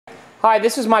Hi,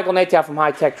 this is Michael Natal from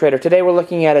High Tech Trader. Today we're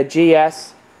looking at a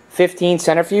GS-15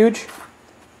 Centrifuge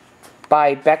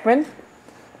by Beckman.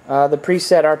 The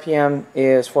preset RPM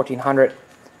is 1400.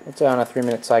 It's on a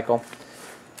 3-minute cycle.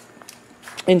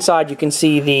 Inside you can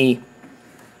see the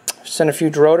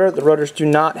centrifuge rotor. The rotors do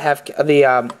not have,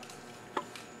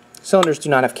 cylinders do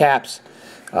not have caps.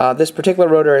 This particular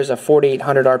rotor is a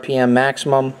 4800 RPM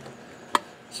maximum.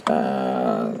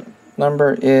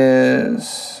 Number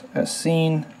is, as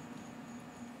seen,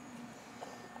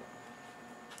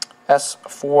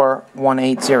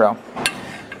 S4180.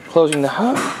 Closing the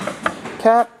hub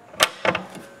cap,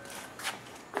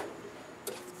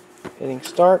 hitting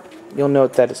start. You'll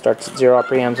note that it starts at 0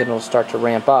 RPMs and it'll start to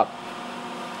ramp up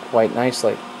quite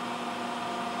nicely.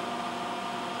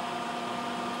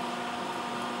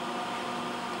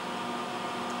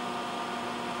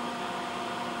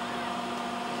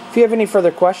 If you have any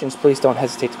further questions, please don't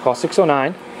hesitate to call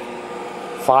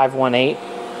 609-518-9100.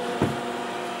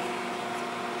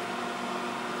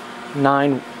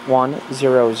 Once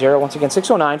again,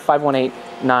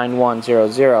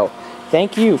 609-518-9100.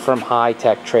 Thank you from High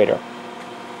Tech Trader.